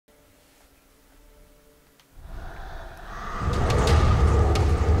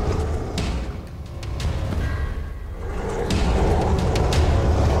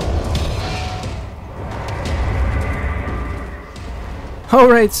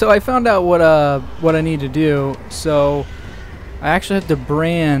Alright, so I found out what I need to do. So I actually have to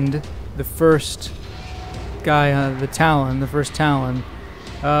brand the first guy, the first Talon.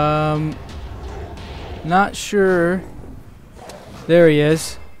 Not sure. There he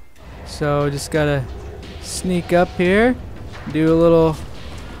is. So just gotta sneak up here, do a little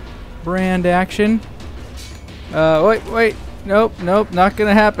brand action. Wait, nope, not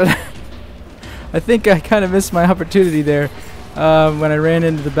gonna happen. I think I kind of missed my opportunity there when I ran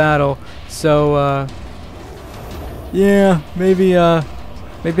into the battle. So yeah, maybe I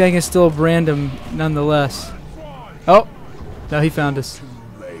can still brand him nonetheless. Oh, no, he found us. Too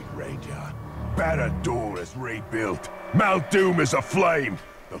late, Ranger. Barad-dûr is rebuilt. Mount Doom is aflame.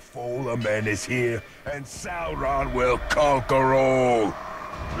 The fall of men is here, and Sauron will conquer all.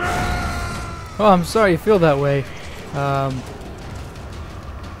 Oh, I'm sorry you feel that way.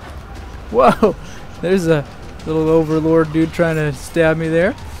 Whoa, there's a little overlord dude trying to stab me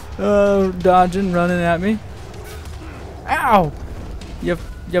there. Dodging, running at me. Ow! You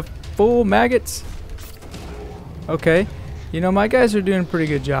fool maggots. Okay, you know, my guys are doing a pretty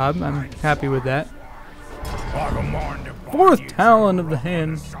good job. I'm happy with that. Fourth Talon of the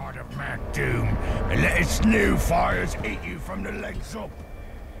Hand. Doom, and let its new fires eat you from the legs up.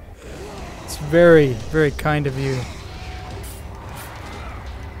 It's very, very kind of you.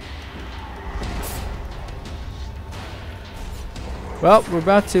 Well, we're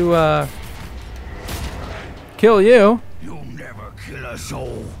about to kill you. You'll never kill us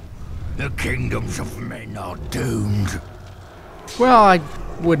all. The kingdoms of men are doomed. Well, I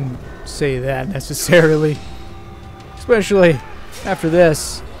wouldn't say that necessarily. Especially after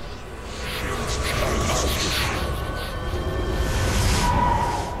this.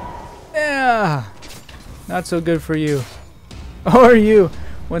 Yeah, not so good for you. Or you,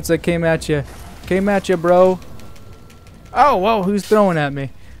 once I came at you. Bro. Oh, whoa, who's throwing at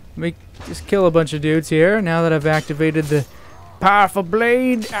me? Let me just kill a bunch of dudes here now that I've activated the powerful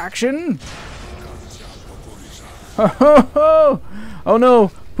blade action. Oh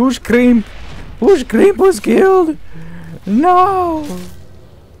no, Push Cream was killed. No.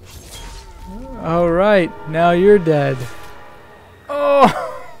 Alright, now you're dead.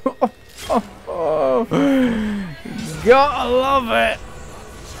 Oh. Gotta love it.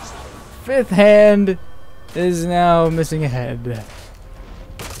 Fifth hand is now missing a head.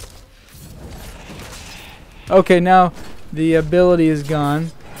 Okay, now the ability is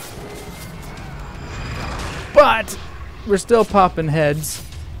gone. But we're still popping heads.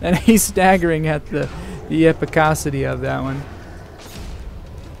 And he's staggering at the epicosity of that one.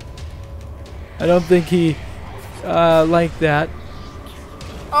 I don't think he liked that.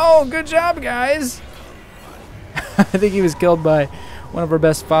 Oh, good job, guys! I think he was killed by one of our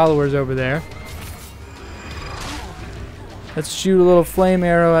best followers over there. Let's shoot a little flame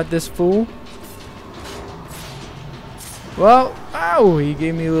arrow at this fool. Well, ow! He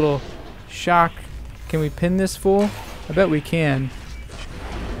gave me a little shock. Can we pin this fool? I bet we can.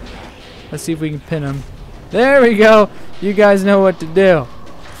 Let's see if we can pin him. There we go! You guys know what to do.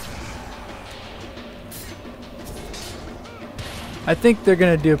 I think they're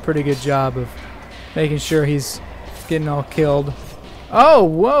gonna do a pretty good job of making sure he's getting all killed. Oh,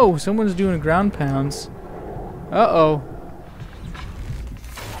 whoa! Someone's doing ground pounds. Uh-oh.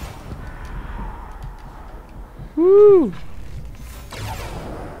 Woo!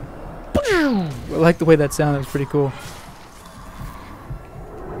 I like the way that sounded. That was pretty cool.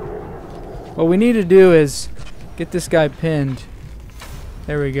 What we need to do is get this guy pinned.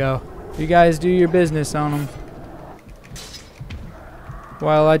 There we go. You guys do your business on him.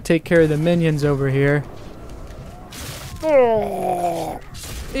 While I take care of the minions over here. Oh,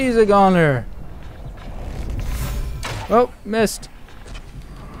 he's a goner. Oh, missed.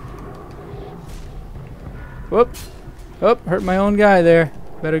 Whoop. Oh, hurt my own guy there.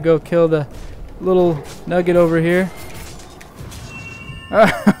 Better go kill the little nugget over here.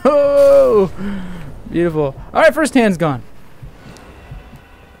 Oh, beautiful. Alright, first hand's gone.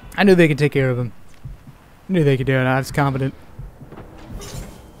 I knew they could take care of him. I knew they could do it. I was confident.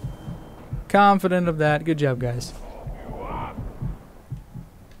 Confident of that. Good job, guys.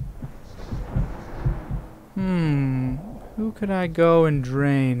 Who could I go and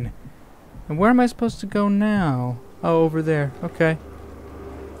drain? And where am I supposed to go now? Oh, over there. Okay.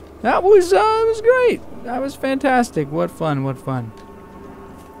 That was great. That was fantastic. What fun, what fun.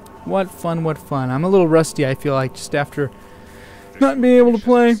 What fun, what fun. I'm a little rusty, I feel like, just after not being able to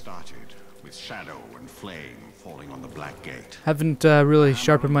play. Started with shadow and flame falling on the Black Gate. Haven't really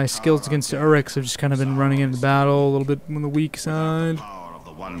sharpened my skills against Uryx. I've just kind of been running into battle a little bit on the weak side. The power of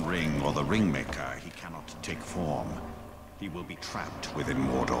the One Ring or the Ringmaker, he cannot take form. He will be trapped within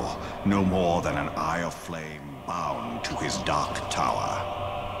Mordor, no more than an eye of flame bound to his dark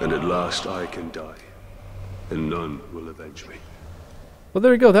tower. And at last I can die, and none will avenge me. Well,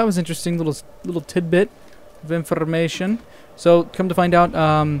 there we go. That was interesting little tidbit of information. So, come to find out,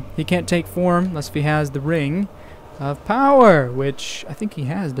 he can't take form unless if he has the ring of power, which I think he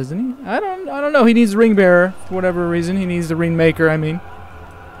has, doesn't he? I don't know. He needs the ring bearer for whatever reason. He needs the ring maker, I mean,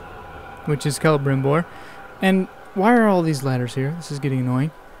 which is Celebrimbor. And why are all these ladders here? This is getting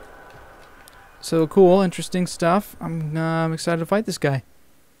annoying. So cool, interesting stuff. I'm excited to fight this guy.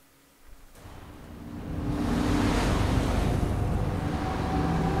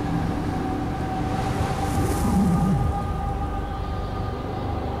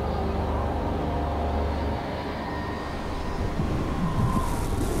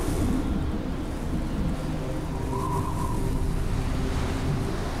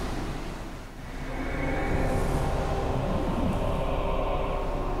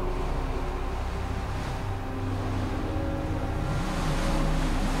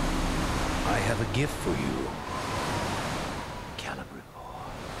 I have a gift for you, Celebrimbor.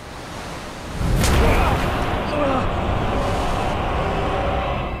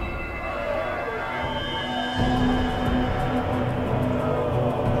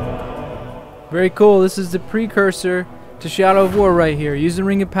 Very cool. This is the precursor to Shadow of War right here. Use the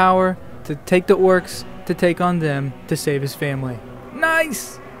Ring of Power to take the orcs, to take on them, to save his family.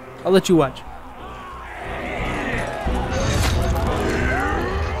 Nice! I'll let you watch.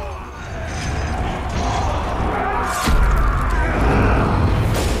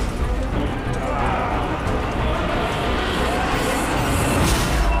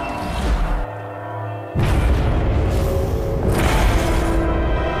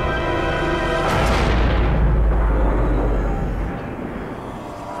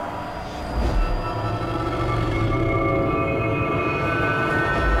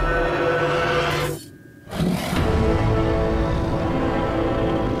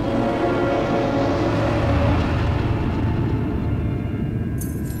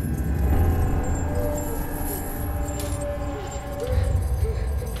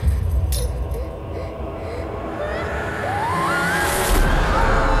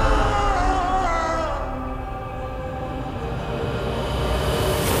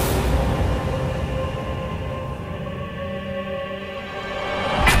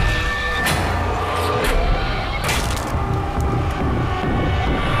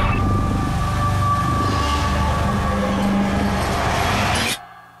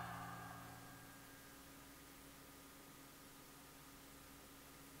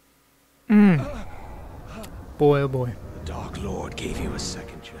 Boy, oh boy. The Dark Lord gave you a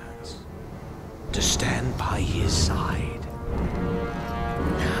second chance to stand by his side.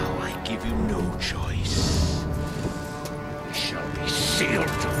 Now I give you no choice. We shall be sealed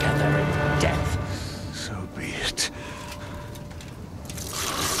together in death. So be it.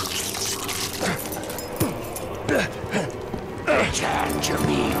 Return to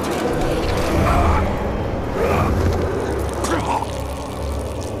me.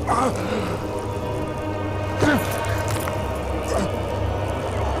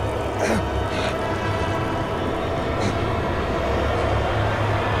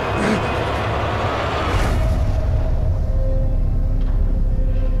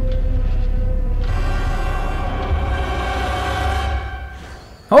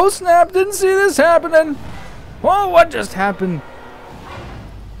 Oh snap, didn't see this happening. Oh, what just happened?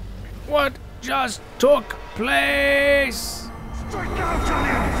 What just took place?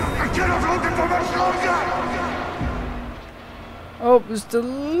 Oh, just a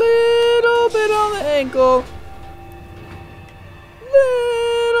little bit on the ankle.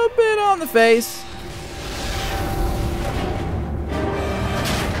 Little bit on the face.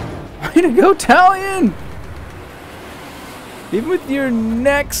 Way to go, Talion! Even with your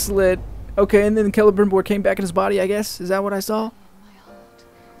neck slit. Okay, and then Celebrimbor came back in his body, I guess? Is that what I saw? My heart,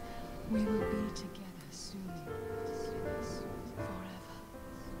 we will be together soon. Forever.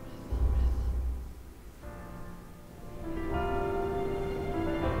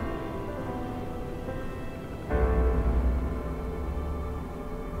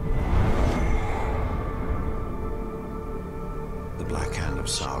 The Black Hand of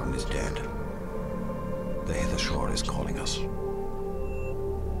Sauron is dead. The Hither Shore is calling us.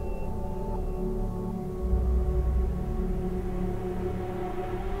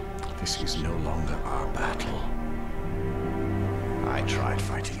 This is no longer our battle. I tried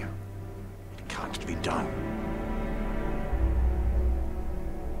fighting you. It can't be done.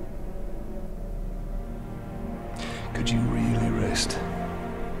 Could you really rest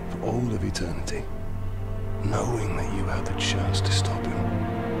for all of eternity? knowing that you had the chance to stop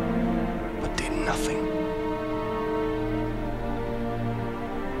him, but did nothing.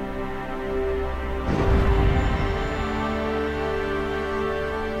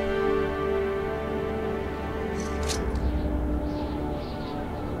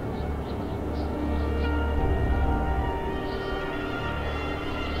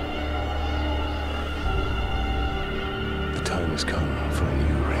 The time has come for a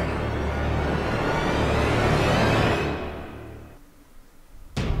new ring.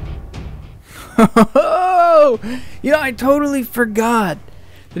 You know, I totally forgot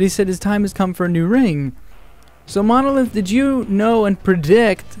that he said his time has come for a new ring. So Monolith, did you know and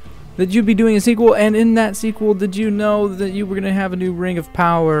predict that you'd be doing a sequel? And in that sequel, did you know that you were going to have a new Ring of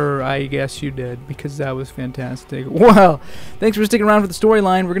Power? I guess you did, because that was fantastic. Well, thanks for sticking around for the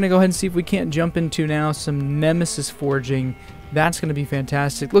storyline. We're going to go ahead and see if we can't jump into now some Nemesis forging. That's going to be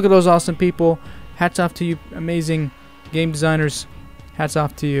fantastic. Look at those awesome people. Hats off to you, amazing game designers. Hats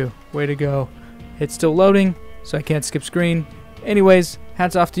off to you. Way to go. It's still loading, so I can't skip screen. Anyways,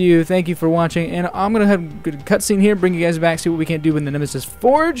 hats off to you. Thank you for watching. And I'm going to have a good cutscene here, bring you guys back, see what we can do in the Nemesis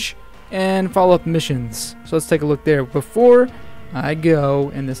Forge, and follow up missions. So let's take a look there. Before I go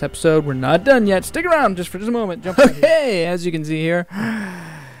in this episode, we're not done yet. Stick around just for a moment. Jump okay, as you can see here,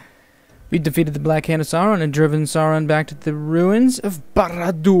 we defeated the Black Hand of Sauron and driven Sauron back to the ruins of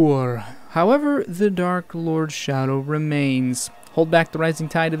Barad-dûr. However, the Dark Lord's shadow remains. Hold back the rising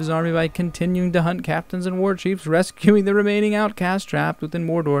tide of his army by continuing to hunt captains and war chiefs, rescuing the remaining outcasts trapped within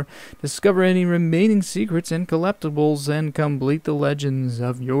Mordor, discover any remaining secrets and collectibles, and complete the legends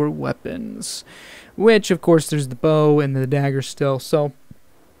of your weapons. Which, of course, there's the bow and the dagger still, so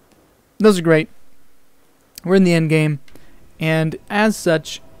those are great. We're in the end game, and as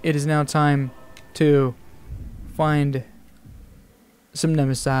such, it is now time to find some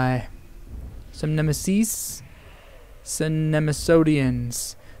Nemesis. Some Nemesis. Some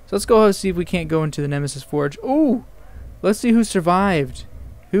Nemesodians. So let's go ahead and see if we can't go into the Nemesis Forge. Ooh! Let's see who survived.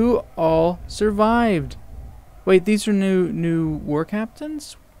 Who all survived? Wait, these are new war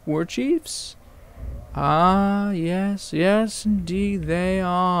captains? War chiefs? Ah, yes, yes, indeed they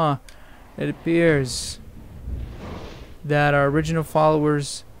are. It appears that our original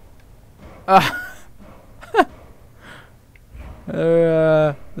followers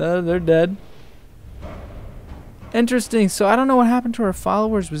they're dead. Interesting. So I don't know what happened to our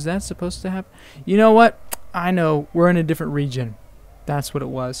followers. Was that supposed to happen? You know what? I know. We're in a different region. That's what it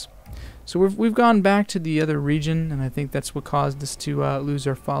was. So we've gone back to the other region, and I think that's what caused us to lose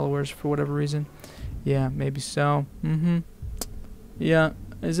our followers for whatever reason. Yeah, maybe so. Yeah.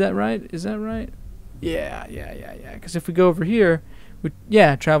 Is that right? Is that right? Yeah. Because if we go over here,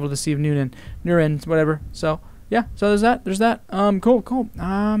 travel to the Sea of Nuren, whatever. So yeah. So there's that. Cool.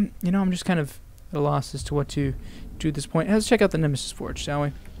 You know, I'm just kind of at a loss as to what to do at this point. Let's check out the Nemesis Forge, shall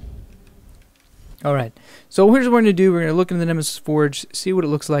we? Alright, so here's what we're going to do. We're going to look into the Nemesis Forge, see what it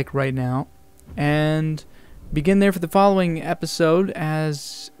looks like right now, and begin there for the following episode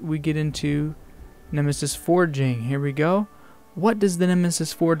as we get into Nemesis Forging. Here we go. What does the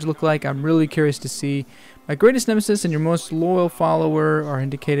Nemesis Forge look like? I'm really curious to see. My greatest nemesis and your most loyal follower are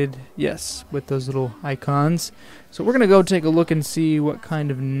indicated, yes, with those little icons. So we're going to go take a look and see what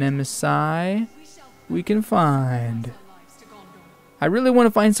kind of Nemesi we can find. I really want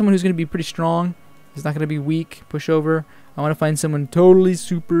to find someone who's going to be pretty strong. He's not going to be weak, pushover. I want to find someone totally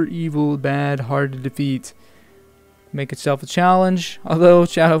super evil, bad, hard to defeat. Make itself a challenge, although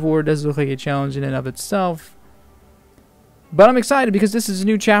Shadow of War does look like a challenge in and of itself. But I'm excited because this is a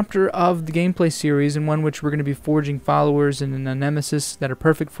new chapter of the gameplay series, and one which we're going to be forging followers and a nemesis that are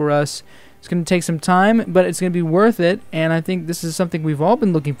perfect for us. It's going to take some time, but it's going to be worth it, and I think this is something we've all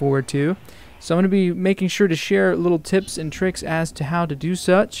been looking forward to. So I'm going to be making sure to share little tips and tricks as to how to do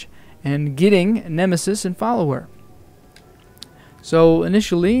such, and getting nemesis and follower. So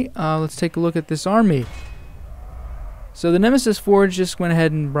initially, let's take a look at this army. So the Nemesis Forge just went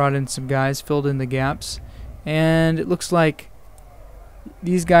ahead and brought in some guys, filled in the gaps. And it looks like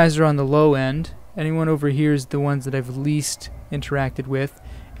these guys are on the low end. Anyone over here is the ones that I've least interacted with.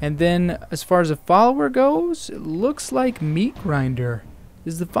 And then as far as a follower goes, it looks like Meat Grinder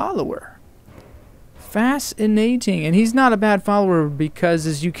is the follower. Fascinating. And he's not a bad follower because,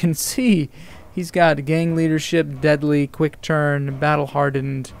 as you can see, he's got gang leadership, deadly, quick turn, battle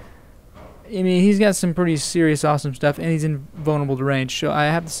hardened. I mean, he's got some pretty serious, awesome stuff, and he's invulnerable to range. So I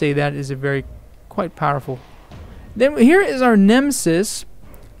have to say that is a very quite powerful. Then here is our nemesis.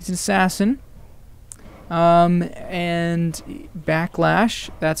 He's an assassin. And backlash.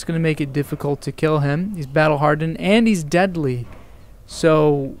 That's going to make it difficult to kill him. He's battle hardened and he's deadly.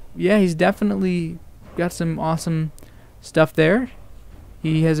 So yeah, he's definitely got some awesome stuff there.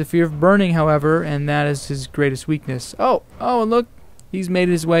 He has a fear of burning, however, and that is his greatest weakness. Oh, and look, he's made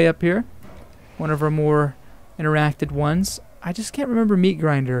his way up here. One of our more interacted ones. I just can't remember Meat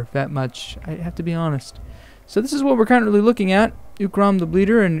Grinder that much. I have to be honest. So this is what we're currently looking at. Ukram the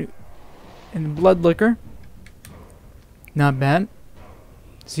Bleeder and Blood Liquor. Not bad.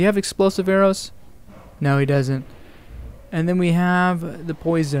 Does he have explosive arrows? No, he doesn't. And then we have the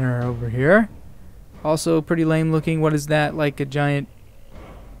Poisoner over here. Also pretty lame looking. What is that? Like a giant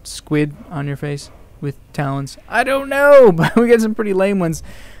squid on your face with talons? I don't know, but we got some pretty lame ones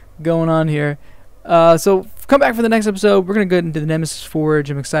going on here. So come back for the next episode. We're going to go into the Nemesis Forge.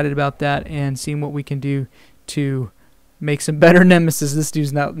 I'm excited about that and seeing what we can do to make some better Nemesis. This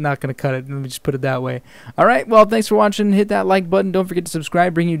dude's not going to cut it. Let me just put it that way. Alright, well, thanks for watching. Hit that like button. Don't forget to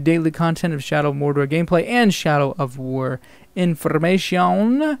subscribe. Bring you daily content of Shadow of Mordor gameplay and Shadow of War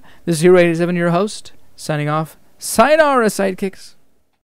information. This is Hero 87, your host, signing off. Sayonara, sidekicks.